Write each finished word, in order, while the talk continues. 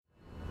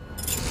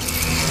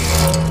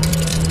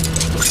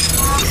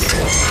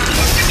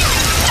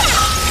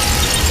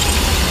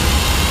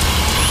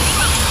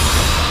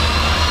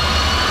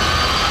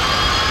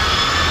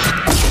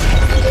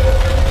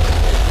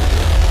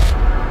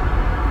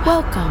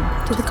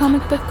Welcome to the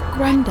Comic Book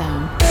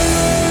Rundown.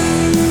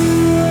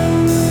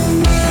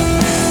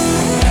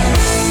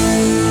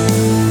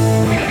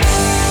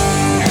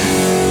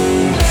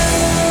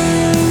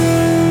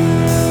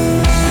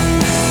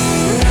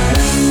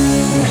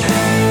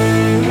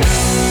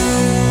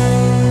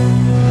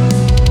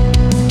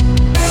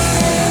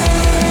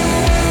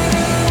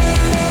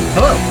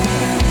 Hello.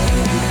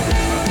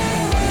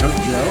 I'm Coach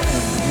Joe,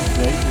 and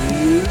today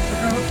is the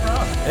Comic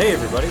Rock. Hey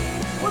everybody!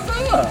 What's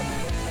up?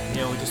 You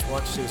know, we just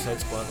watched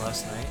Suicide Squad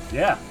last night.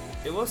 Yeah.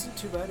 It wasn't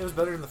too bad. It was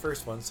better than the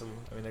first one, so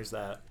I mean, there's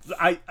that.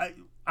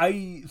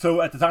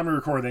 So at the time of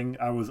recording,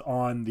 I was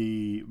on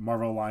the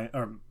Marvel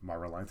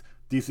Alliance,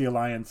 DC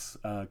Alliance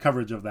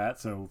coverage of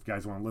that. So if you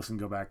guys want to listen,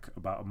 go back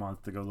about a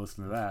month to go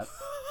listen to that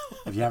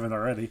if you haven't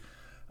already.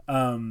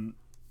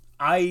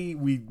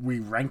 We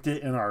ranked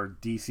it in our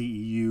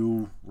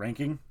DCEU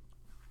ranking.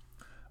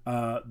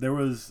 There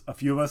was a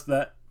few of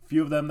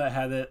them that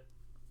had it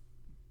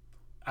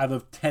out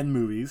of 10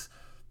 movies,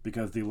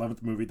 because the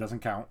 11th movie doesn't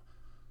count.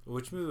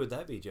 Which movie would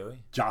that be, Joey?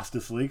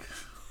 Justice League.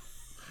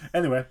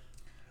 Anyway,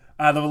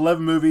 out of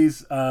 11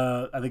 movies,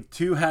 I think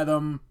 2 had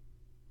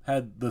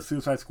the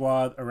Suicide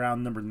Squad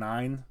around number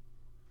 9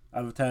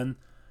 out of 10,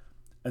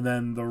 and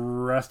then the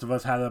rest of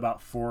us had it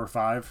about 4 or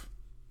 5,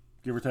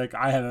 give or take.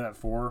 I had it at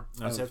 4.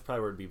 That's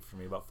probably where it'd be for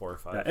me, about 4 or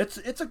 5. Yeah,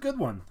 it's a good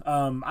one.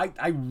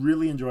 I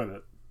really enjoyed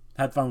it.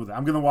 Had fun with it.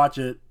 I'm gonna watch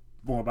it.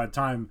 Well, by the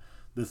time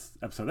this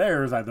episode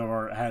airs, I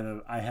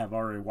have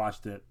already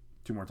watched it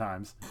 2 more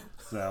times.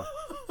 So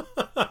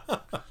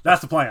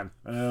that's the plan.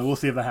 We'll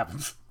see if that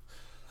happens.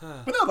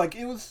 But no, like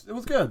it was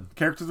good.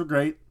 Characters were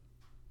great.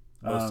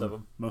 Most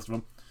of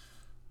them.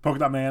 Polka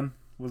Dot Man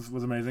was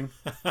amazing.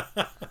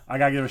 I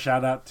gotta give a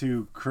shout out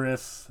to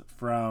Chris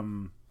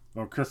and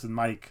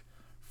Mike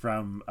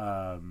from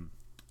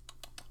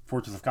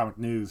Fortress of Comic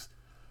News,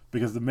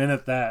 because the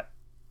minute that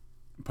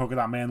Polka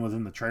Dot Man was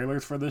in the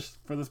trailers for this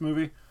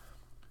movie,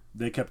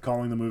 they kept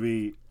calling the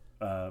movie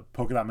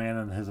Polka Dot Man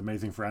and His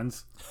Amazing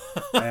Friends,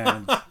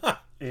 and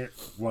it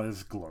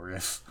was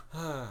glorious.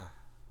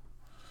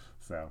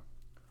 So,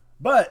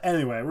 but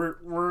anyway,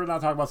 we're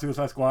not talking about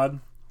Suicide Squad,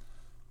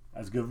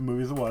 as good of a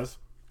movie as it was.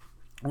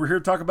 We're here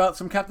to talk about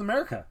some Captain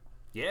America.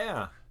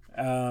 Yeah.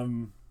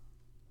 And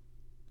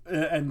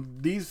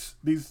these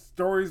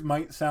stories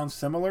might sound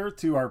similar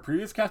to our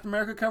previous Captain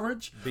America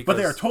coverage, but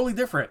they are totally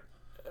different.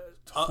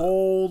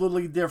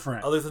 Totally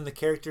different. Other than the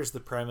characters, the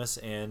premise,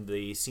 and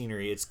the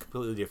scenery, it's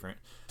completely different.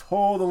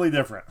 Totally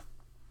different.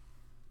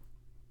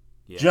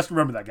 Yeah. Just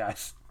remember that,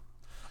 guys.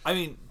 I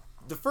mean,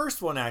 the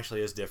first one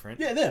actually is different.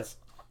 Yeah, it is.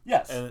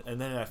 Yes.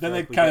 And then I feel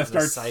like it kind of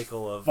starts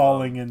cycle of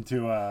falling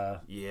into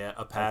a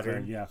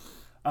pattern. Yeah.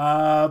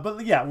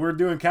 But yeah, we're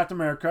doing Captain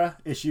America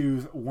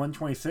issues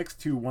 126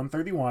 to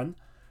 131.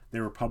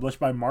 They were published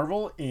by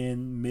Marvel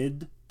in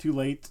mid to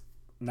late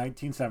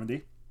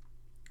 1970.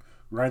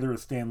 Writer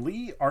is Stan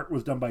Lee. Art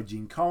was done by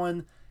Gene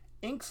Colan.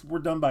 Inks were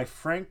done by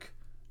Frank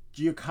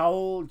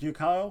Giacola? Soy?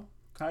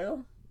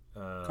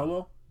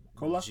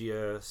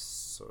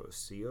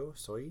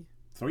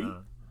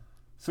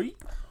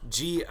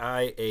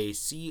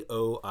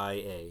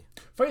 Giacoia.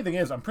 Funny thing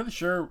is, I'm pretty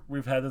sure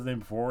we've had his name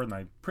before, and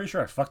I'm pretty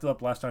sure I fucked it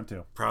up last time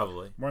too.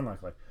 Probably. More than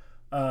likely.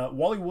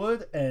 Wally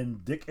Wood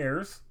and Dick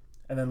Ayers.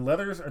 And then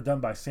letters are done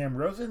by Sam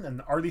Rosen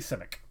and Artie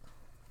Simek.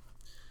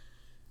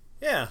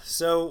 Yeah,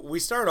 so we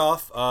start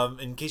off,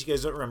 in case you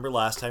guys don't remember,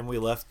 last time we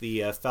left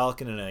the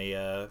Falcon in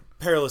a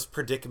perilous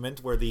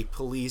predicament where the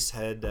police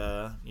had,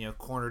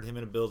 cornered him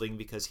in a building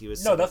because he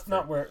was... No, that's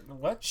not where...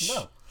 What? Shh.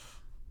 No.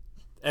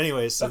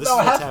 Anyways, so this is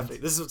what's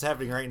happening. This is what's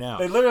happening right now.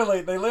 They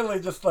literally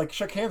just like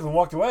shook hands and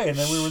walked away, and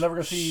then we were never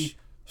going to see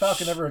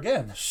Falcon ever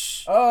again.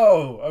 Shh.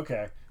 Oh,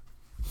 okay.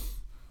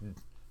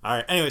 All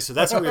right, anyway, so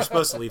that's where we were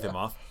supposed to leave him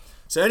off.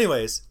 So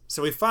anyways,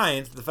 so we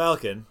find the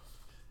Falcon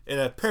in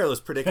a perilous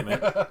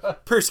predicament,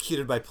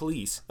 persecuted by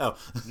police. Oh.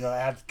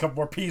 Add a couple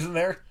more peas in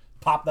there.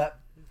 Pop that.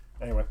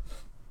 Anyway.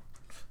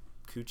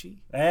 Coochie?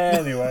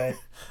 Anyway.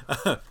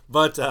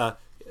 But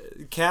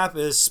Cap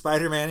is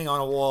Spider-Manning on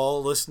a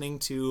wall listening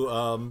to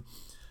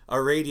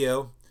a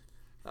radio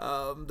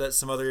that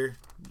some other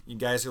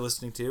guys are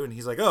listening to, and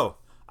he's like, oh,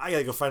 I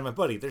gotta go find my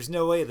buddy. There's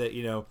no way that,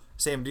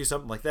 Sam do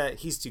something like that.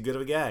 He's too good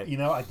of a guy.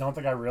 I don't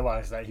think I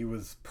realized that he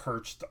was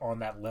perched on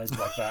that ledge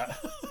like that.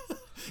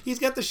 He's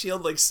got the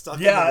shield stuck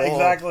in the wall. Yeah,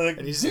 exactly.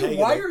 And he's dude,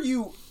 why are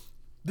you...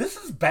 This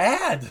is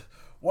bad.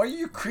 Why are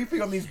you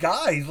creeping on these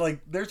guys?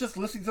 They're just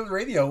listening to the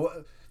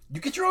radio.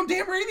 You get your own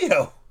damn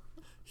radio.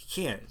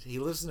 He can't. He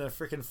lives in a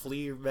freaking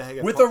flea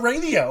bag. With a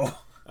radio.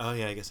 Oh,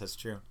 yeah, I guess that's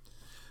true.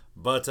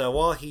 But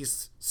while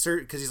he's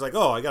certain, because he's like,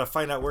 oh, I got to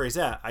find out where he's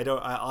at.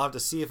 I'll have to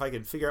see if I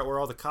can figure out where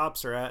all the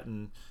cops are at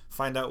and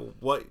find out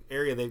what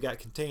area they've got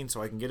contained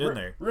so I can get in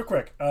there. Real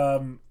quick,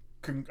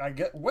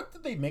 what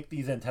did they make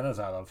these antennas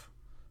out of?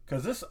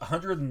 Because this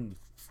 100 and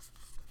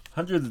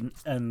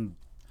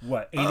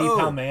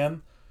 80-pound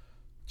man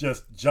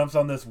just jumps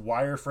on this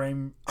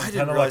wireframe antenna. I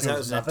didn't realize that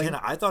was an antenna.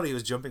 I thought he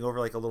was jumping over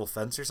like a little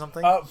fence or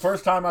something.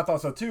 First time I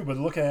thought so too, but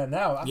looking at it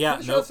now, I'm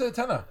pretty sure it's an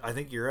antenna. I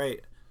think you're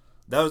right.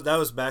 That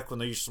was back when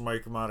they used to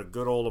make them out of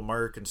good old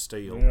American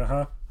steel.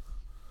 Uh-huh.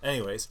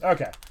 Anyways,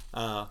 Okay.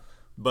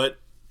 but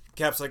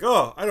Cap's like,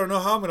 oh, I don't know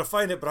how I'm gonna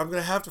find it, but I'm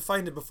gonna have to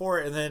find it before.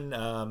 And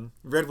then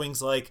Red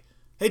Wing's like,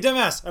 hey,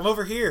 dumbass, I'm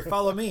over here.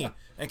 Follow me.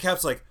 And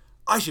Cap's like,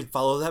 I should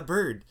follow that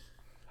bird.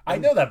 I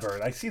know that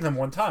bird. I seen him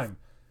one time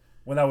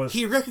when I was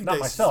He not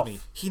recognizes myself. me.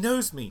 He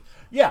knows me.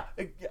 Yeah.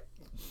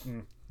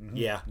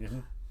 Yeah. Mm-hmm.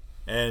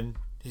 And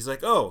he's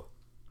like, oh,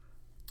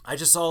 I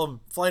just saw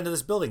him fly into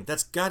this building.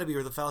 That's got to be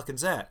where the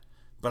Falcon's at.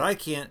 But I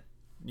can't,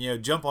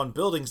 jump on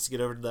buildings to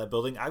get over to that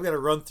building. I've got to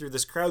run through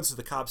this crowd so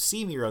the cops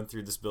see me run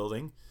through this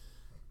building.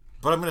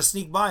 But I'm going to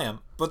sneak by him.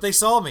 But they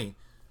saw me.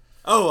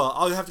 Oh, well,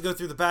 I'll have to go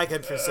through the back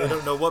entrance so they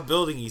don't know what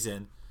building he's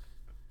in.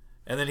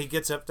 And then he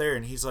gets up there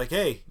and he's like,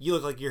 hey, you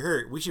look like you're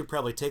hurt. We should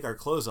probably take our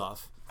clothes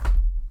off.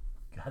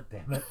 God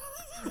damn it.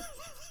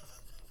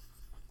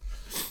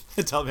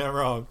 Tell me I'm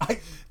wrong.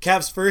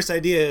 Cap's first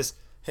idea is,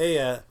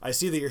 hey, I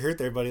see that you're hurt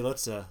there, buddy.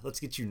 Let's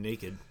get you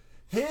naked.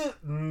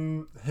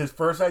 His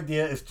first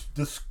idea is to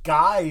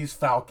disguise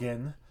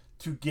Falcon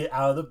to get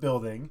out of the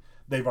building.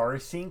 They've already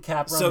seen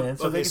Cap run in,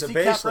 so they can see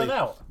Cap run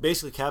out.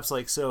 Basically, Cap's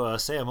like, so,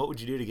 Sam, what would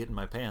you do to get in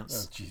my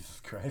pants? Oh,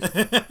 Jesus Christ.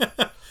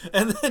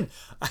 And then,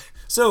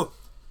 so,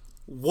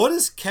 what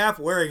is Cap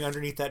wearing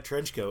underneath that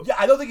trench coat? Yeah,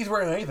 I don't think he's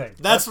wearing anything.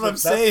 That's what I'm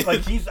saying.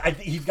 Like, he's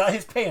got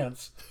his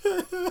pants.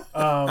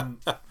 Because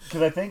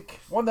I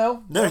think, well,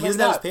 no. No, he doesn't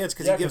have his pants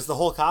because Yeah, he gives the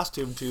whole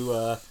costume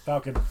to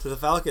Falcon. to the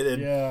Falcon.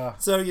 And Yeah.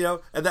 so,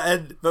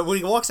 but when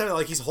he walks out,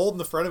 like, he's holding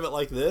the front of it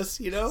like this,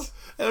 And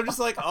I'm just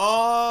like,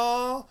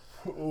 oh.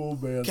 Oh,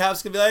 man.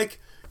 Cap's going to be like,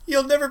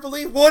 you'll never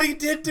believe what he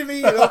did to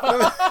me.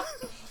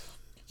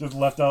 Just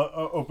left out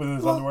open in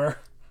his underwear.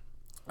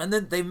 And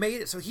then they made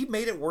it, so he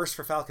made it worse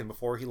for Falcon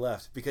before he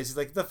left because he's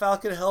like, the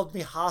Falcon held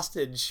me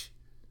hostage.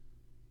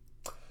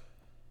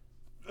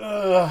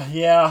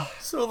 Yeah.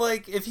 So,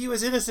 like, if he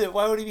was innocent,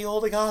 why would he be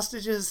holding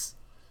hostages?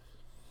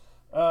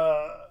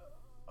 But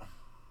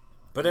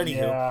anywho,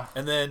 Yeah.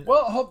 and then,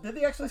 Well, did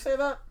he actually say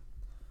that?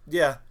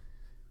 yeah,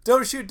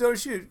 don't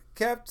shoot.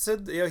 Cap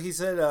said, he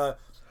said,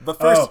 but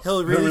first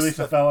he'll release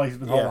the fella he's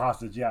been holding Yeah.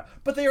 hostage. Yeah,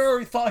 but they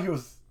already thought he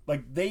was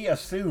like they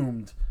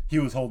assumed he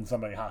was holding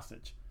somebody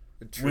hostage,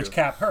 True. which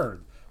Cap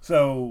heard.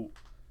 So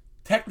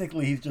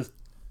technically, he's just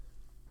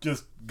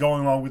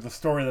going along with the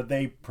story that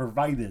they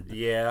provided.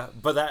 Yeah,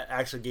 but that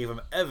actually gave him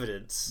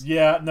evidence.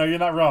 Yeah, no, you're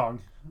not wrong.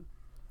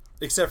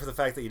 Except for the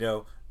fact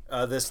that,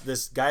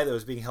 this guy that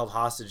was being held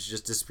hostage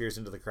just disappears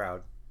into the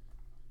crowd.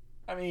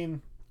 I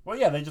mean, well,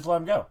 yeah, they just let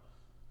him go.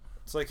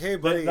 It's like, hey,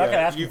 buddy, not gonna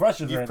ask you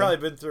questions or you've anything. probably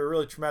been through a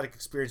really traumatic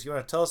experience. You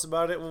want to tell us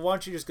about it? Well, why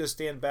don't you just go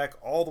stand back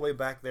all the way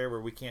back there where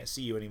we can't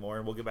see you anymore,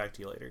 and we'll get back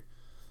to you later.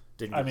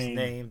 Didn't get his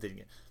name. Didn't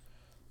get...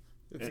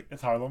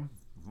 It's Harlem.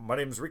 My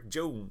name's Rick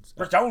Jones.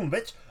 Rick Jones,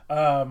 bitch.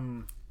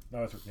 No,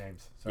 it's Rick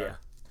James. Sorry. Yeah.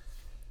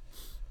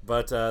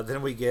 But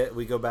then we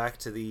go back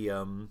to the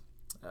what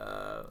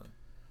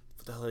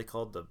the hell are they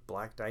called? The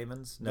Black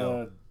Diamonds?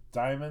 No, The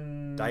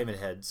Diamond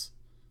Heads.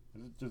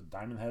 Is it just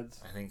Diamond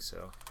Heads? I think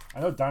so. I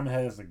know Diamond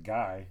Head is a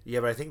guy. Yeah,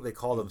 but I think they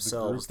call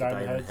themselves the group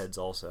Diamond Diamond Heads? Heads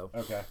also.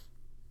 Okay.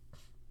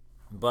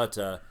 But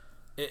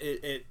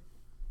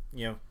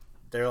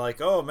they're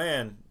like, oh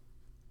man,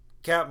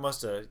 Cap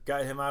must have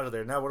got him out of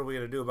there. Now what are we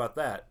gonna do about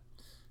that?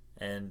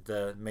 And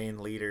the main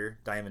leader,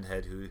 Diamond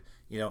Head, who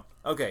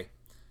okay,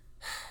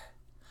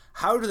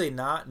 how do they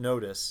not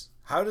notice?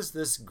 How does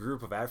this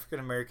group of African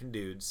American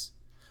dudes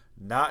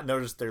not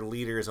notice their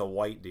leader is a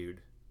white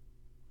dude?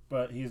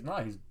 But he's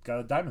not. He's got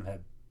a diamond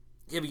head.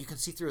 Yeah, but you can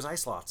see through his eye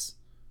slots.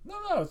 No,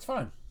 it's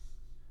fine.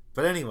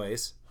 But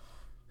anyways,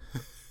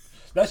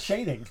 That's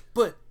shading.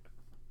 but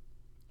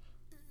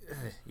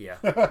yeah,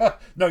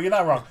 No, you're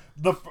not wrong.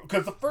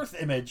 Because the first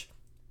image,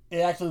 it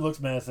actually looks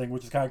menacing,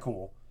 which is kind of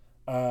cool.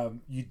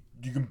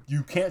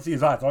 You can't see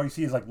his eyes. All you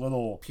see is like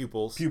little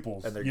pupils,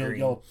 and they're green.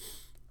 Yellow,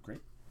 green.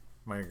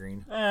 Mine are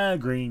green.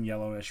 Green,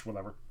 yellowish,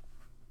 whatever.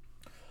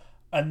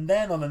 And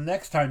then on the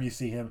next time you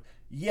see him,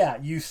 yeah,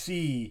 you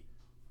see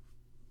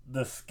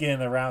the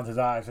skin around his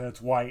eyes and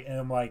it's white, and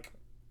I'm like,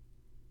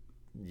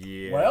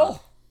 Yeah.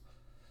 well,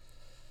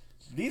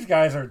 these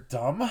guys are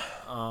dumb.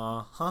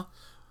 Huh.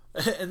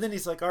 And then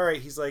he's like, all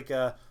right. He's like,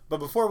 but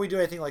before we do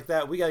anything like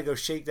that, we got to go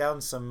shake down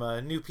some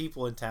new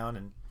people in town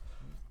and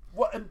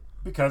What?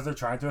 Because they're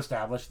trying to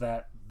establish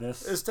that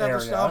this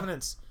establish area,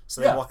 dominance.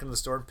 So they Yeah. walk into the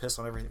store and piss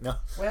on everything. No.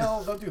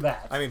 Well, don't do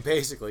that. I mean,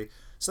 basically.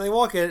 So they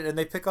walk in and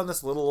they pick on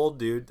this little old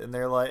dude, and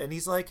they're like, and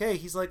he's like, hey,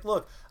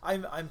 look,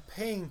 I'm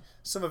paying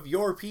some of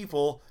your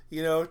people,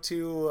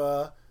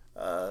 to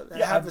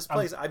have this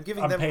place. I'm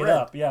giving them paid rent.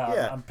 up.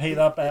 Yeah, I'm paid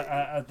up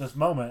at this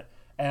moment,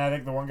 and I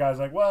think the one guy's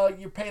like, well,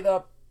 you paid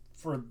up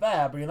for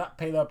that, but you're not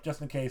paid up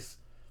just in case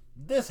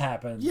this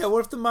happens. Yeah, what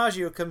if the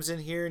Maggio comes in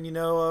here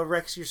and,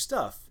 wrecks your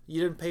stuff? You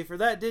didn't pay for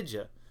that, did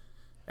you?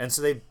 And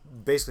so they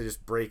basically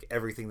just break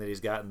everything that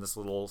he's got in this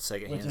little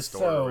secondhand which is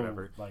store so or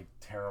whatever. like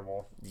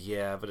terrible.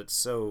 Yeah, but it's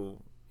so,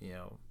 And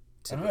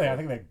typical. really, I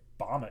think they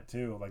bomb it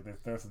too. Like they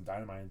throw some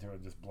dynamite into it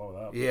and just blow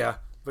it up. Yeah,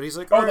 but he's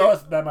like, Oh all no,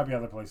 right. that might be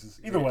other places.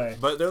 Either way,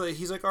 But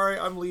he's like, all right,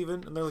 I'm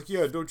leaving. And they're like,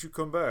 yeah, don't you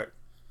come back.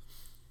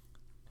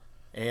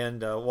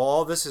 And while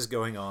all this is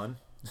going on,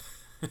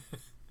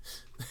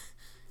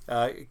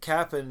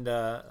 Cap and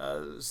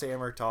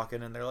Sam are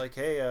talking, and they're like,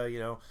 "Hey,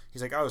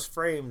 he's like, I was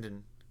framed,"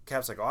 and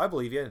Cap's like, "Oh, I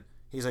believe you." And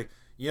he's like,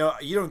 "You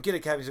don't get it,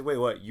 Cap." He's like, "Wait,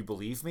 what? You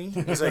believe me?"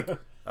 He's like,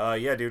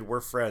 "Yeah, dude,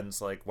 we're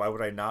friends. Like, why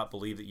would I not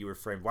believe that you were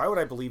framed? Why would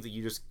I believe that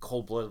you just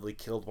cold-bloodedly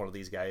killed one of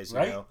these guys? You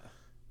Right? know?"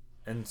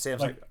 And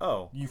Sam's like,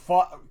 "Oh, You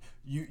fought.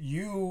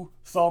 You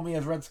saw me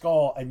as Red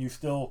Skull, and you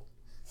still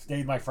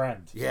stayed my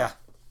friend. yeah."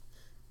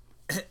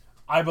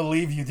 I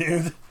believe you,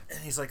 dude. And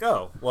he's like,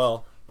 "Oh,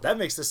 well, that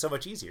makes this so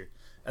much easier."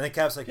 And then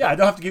Cap's like, Yeah, I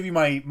don't have to give you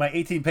my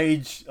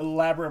 18-page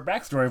elaborate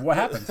backstory of what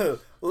happened.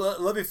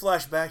 Let me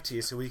flash back to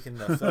you so we can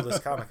fill this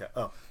comic out."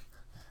 Oh.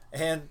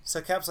 And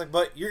so Cap's like,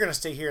 "But you're going to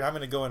stay here and I'm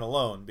going to go in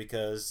alone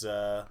because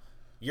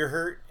you're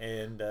hurt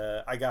and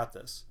I got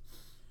this."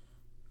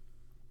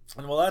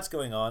 And while that's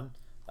going on,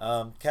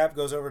 Cap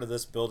goes over to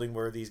this building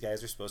where these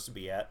guys are supposed to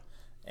be at.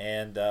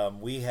 And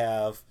we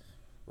have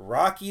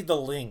Rocky the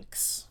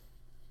Lynx.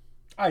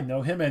 I'd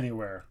know him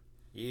anywhere.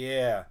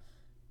 Yeah.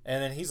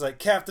 And then he's like,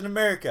 "Captain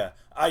America,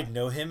 I'd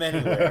know him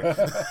anywhere."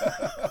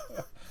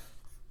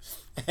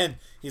 And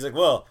he's like,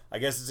 "Well, I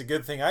guess it's a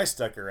good thing I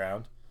stuck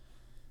around."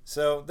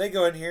 So they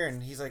go in here,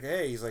 and he's like,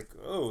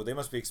 "Oh, they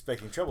must be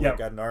expecting trouble. Yeah. They've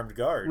got an armed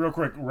guard." Real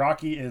quick,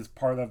 Rocky is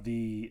part of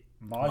the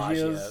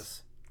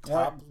Magias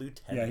top Yeah,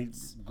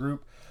 lieutenants.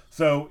 group.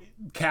 So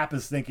Cap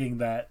is thinking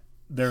that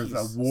there's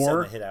a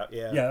war. Hit out.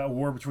 Yeah, a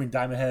war between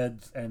Diamond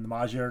Heads and the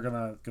Magia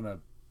are gonna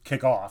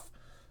kick off.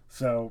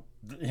 So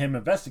him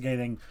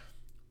investigating,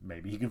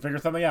 maybe he can figure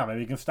something out. Maybe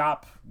he can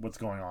stop what's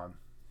going on.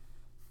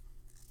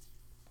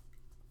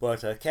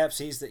 But Cap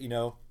sees that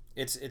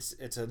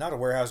it's not a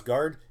warehouse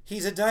guard.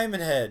 He's a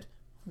Diamond Head.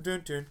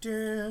 Dun, dun,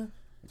 dun.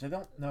 Which I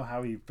don't know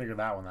how he figured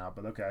that one out,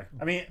 but okay.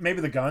 I mean,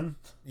 maybe the gun.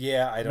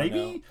 Yeah, I don't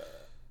Maybe.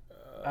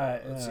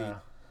 know. Let's see.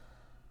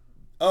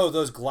 Oh,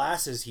 those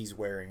glasses he's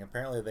wearing.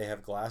 Apparently they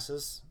have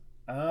glasses.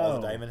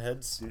 All the Diamond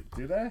Heads.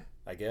 Do they?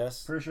 I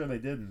guess. Pretty sure they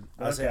didn't.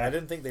 I was saying, I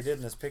didn't think they did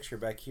in this picture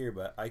back here,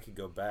 but I could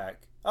go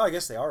back. Oh, I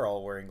guess they are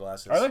all wearing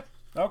glasses. Are they?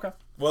 Okay.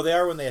 Well, they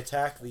are when they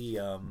attack the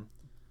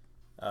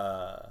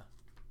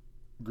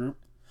Group.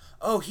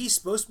 Oh, he's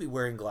supposed to be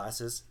wearing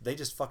glasses. They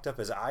just fucked up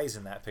his eyes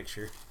in that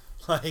picture.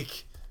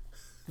 Like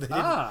they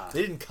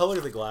didn't color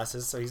the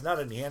glasses, so he's not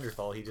a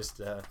Neanderthal. He just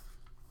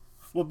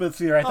Well, but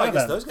see, right I there.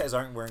 guess those guys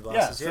aren't wearing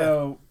glasses. Yeah,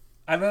 So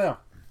I don't know.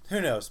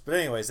 who knows? But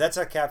anyways, that's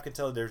how Cap can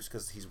tell the difference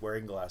because he's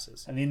wearing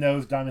glasses. And he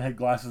knows Diamond Head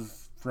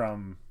glasses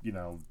from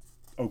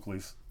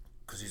Oakley's.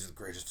 Because he's the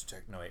greatest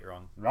detective. No, wait,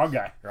 wrong Wrong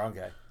guy.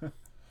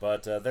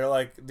 But they're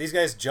like, these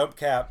guys jump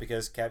Cap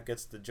because Cap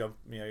gets the jump.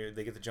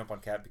 They get the jump on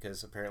Cap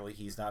because apparently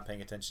he's not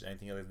paying attention to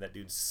anything other than that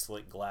dude's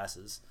slick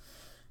glasses.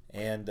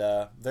 And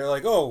they're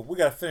like, "Oh, we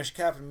gotta finish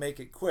Cap and make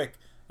it quick."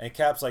 And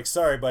Cap's like,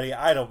 "Sorry, buddy,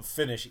 I don't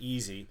finish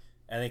easy."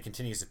 And then he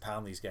continues to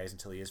pound these guys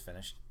until he is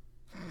finished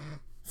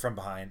from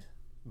behind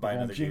by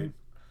another dude.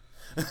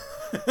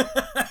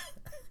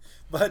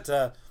 But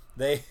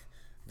they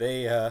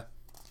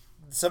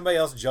somebody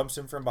else jumps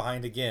him from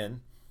behind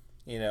again,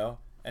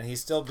 and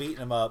he's still beating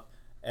him up.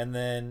 And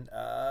then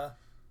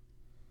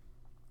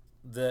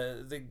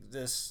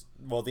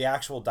the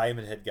actual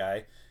Diamond Head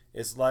guy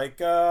is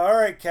like, "All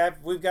right, Cap,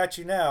 we've got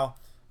you now."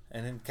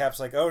 And then Cap's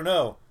like, "Oh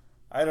no,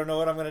 I don't know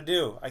what I'm gonna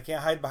do. I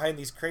can't hide behind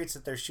these crates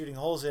that they're shooting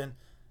holes in.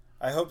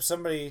 I hope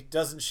somebody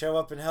doesn't show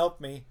up and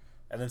help me."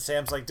 And then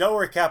Sam's like, "Don't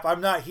worry, Cap,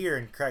 I'm not here,"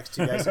 and cracks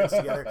two guys' heads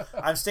together.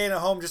 "I'm staying at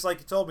home just like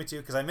you told me to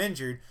because I'm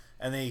injured."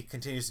 And then he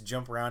continues to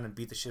jump around and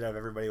beat the shit out of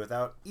everybody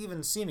without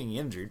even seeming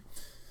injured.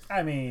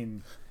 I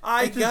mean,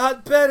 I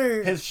got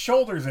better. His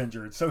shoulder's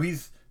injured, so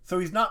he's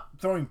not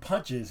throwing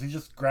punches. He's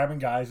just grabbing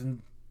guys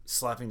and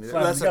Slapping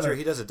slapping that's not together. true.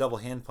 He does a double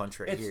hand punch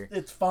right here.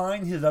 It's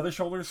fine. His other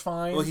shoulder's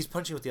fine. Well, he's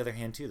punching with the other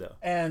hand too, though.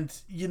 And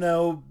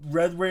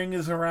Red Ring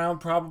is around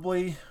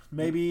probably.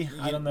 Maybe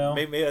I don't know.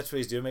 Maybe that's what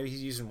he's doing. Maybe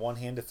he's using one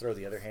hand to throw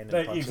the other hand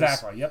in punches.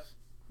 Exactly. Yep.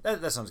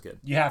 That sounds good.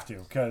 You have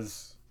to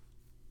because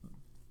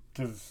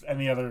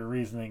any other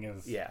reasoning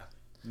is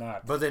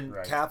not. But then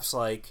right. Cap's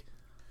like,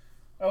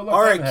 "Oh, look,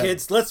 "All right, Diamond Head.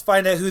 kids, let's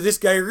find out who this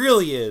guy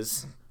really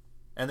is."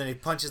 And then he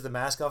punches the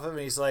mask off him, and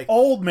he's like,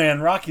 Old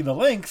man Rocky the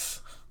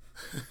Lynx."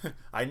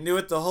 "I knew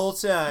it the whole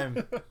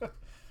time."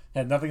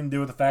 Had nothing to do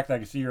with the fact that I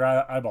could see your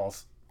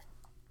eyeballs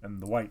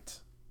and the white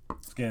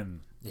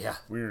skin. Yeah.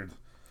 Weird.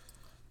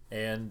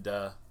 And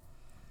then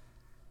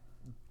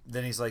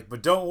he's like,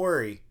 "But don't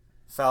worry,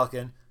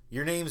 Falcon,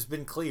 your name's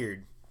been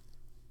cleared."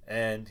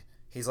 And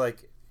he's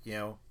like,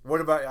 "What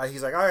about?"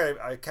 He's like, "All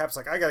right." Cap's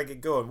like, "I gotta get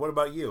going. What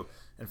about you?"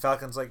 And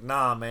Falcon's like,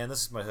 "Nah, man,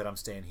 this is my hood. I'm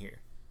staying here."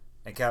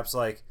 And Cap's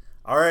like,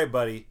 "All right,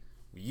 buddy,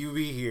 you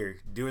be here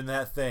doing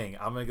that thing.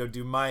 I'm gonna go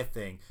do my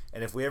thing.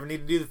 And if we ever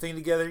need to do the thing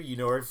together, you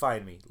know where to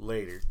find me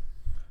later."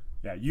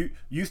 Yeah,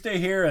 you stay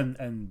here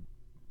and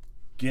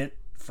get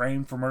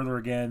framed for murder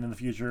again in the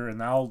future,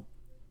 and I'll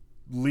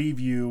leave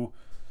you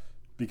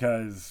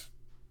because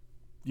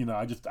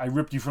I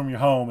ripped you from your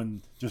home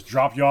and just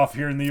dropped you off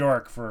here in New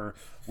York for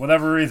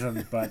whatever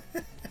reason. But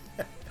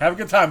have a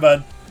good time,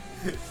 bud.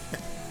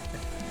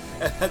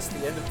 And that's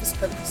the end of this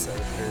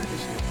episode or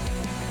issue.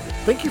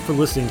 Thank you for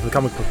listening to the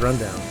Comic Book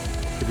Rundown.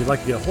 If you'd like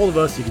to get a hold of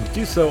us, you can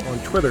do so on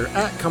Twitter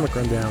at Comic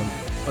Rundown,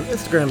 on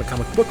Instagram at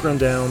Comic Book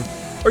Rundown,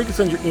 or you can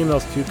send your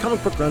emails to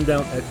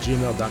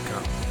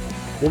comicbookrundown@gmail.com.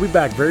 We'll be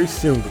back very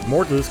soon with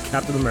more to this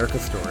Captain America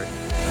story.